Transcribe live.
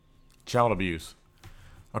Child abuse.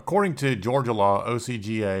 According to Georgia law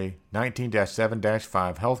OCGA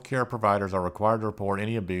 19-7-5, healthcare providers are required to report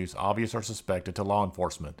any abuse, obvious or suspected, to law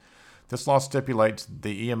enforcement. This law stipulates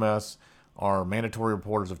the EMS are mandatory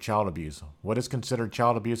reporters of child abuse. What is considered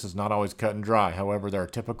child abuse is not always cut and dry. However, there are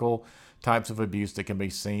typical types of abuse that can be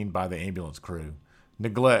seen by the ambulance crew.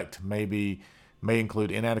 Neglect may include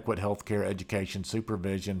inadequate health care, education,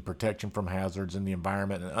 supervision, protection from hazards in the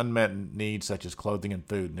environment, and unmet needs such as clothing and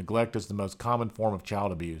food. Neglect is the most common form of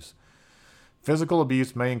child abuse. Physical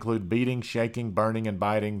abuse may include beating, shaking, burning, and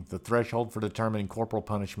biting. The threshold for determining corporal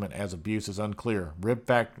punishment as abuse is unclear. Rib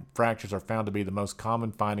fractures are found to be the most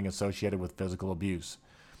common finding associated with physical abuse.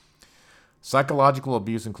 Psychological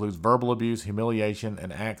abuse includes verbal abuse, humiliation,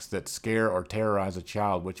 and acts that scare or terrorize a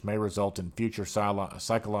child, which may result in future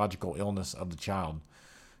psychological illness of the child.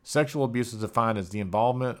 Sexual abuse is defined as the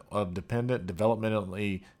involvement of dependent,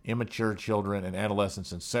 developmentally immature children and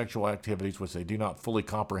adolescents in sexual activities which they do not fully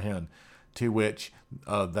comprehend, to which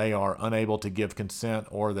they are unable to give consent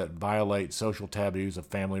or that violate social taboos of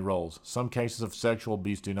family roles. Some cases of sexual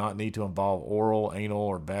abuse do not need to involve oral, anal,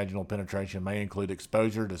 or vaginal penetration, may include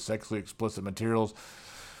exposure to sexually explicit materials,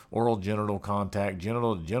 oral genital contact,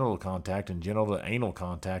 genital to genital contact, and genital to anal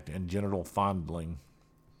contact, and genital fondling.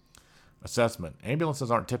 Assessment. Ambulances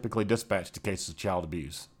aren't typically dispatched to cases of child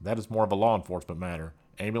abuse. That is more of a law enforcement matter.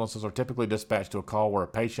 Ambulances are typically dispatched to a call where a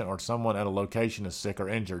patient or someone at a location is sick or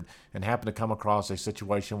injured and happen to come across a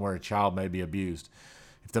situation where a child may be abused.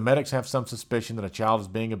 If the medics have some suspicion that a child is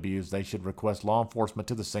being abused, they should request law enforcement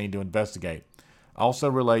to the scene to investigate.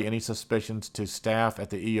 Also relay any suspicions to staff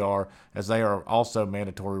at the ER, as they are also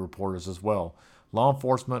mandatory reporters as well. Law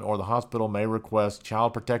enforcement or the hospital may request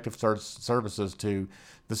Child Protective Services to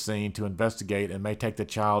the scene to investigate and may take the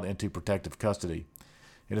child into protective custody.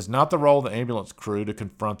 It is not the role of the ambulance crew to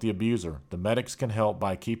confront the abuser. The medics can help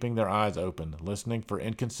by keeping their eyes open, listening for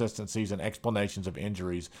inconsistencies and explanations of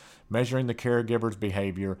injuries, measuring the caregiver's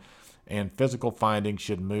behavior, and physical findings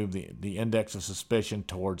should move the index of suspicion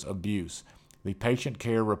towards abuse. The patient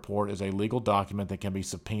care report is a legal document that can be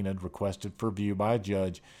subpoenaed, requested for view by a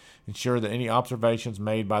judge. Ensure that any observations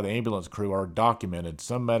made by the ambulance crew are documented.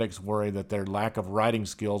 Some medics worry that their lack of writing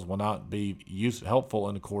skills will not be helpful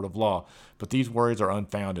in a court of law, but these worries are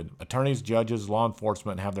unfounded. Attorneys, judges, law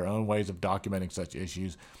enforcement have their own ways of documenting such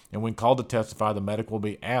issues, and when called to testify, the medic will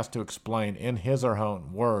be asked to explain in his or her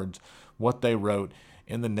own words what they wrote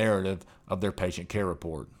in the narrative of their patient care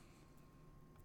report.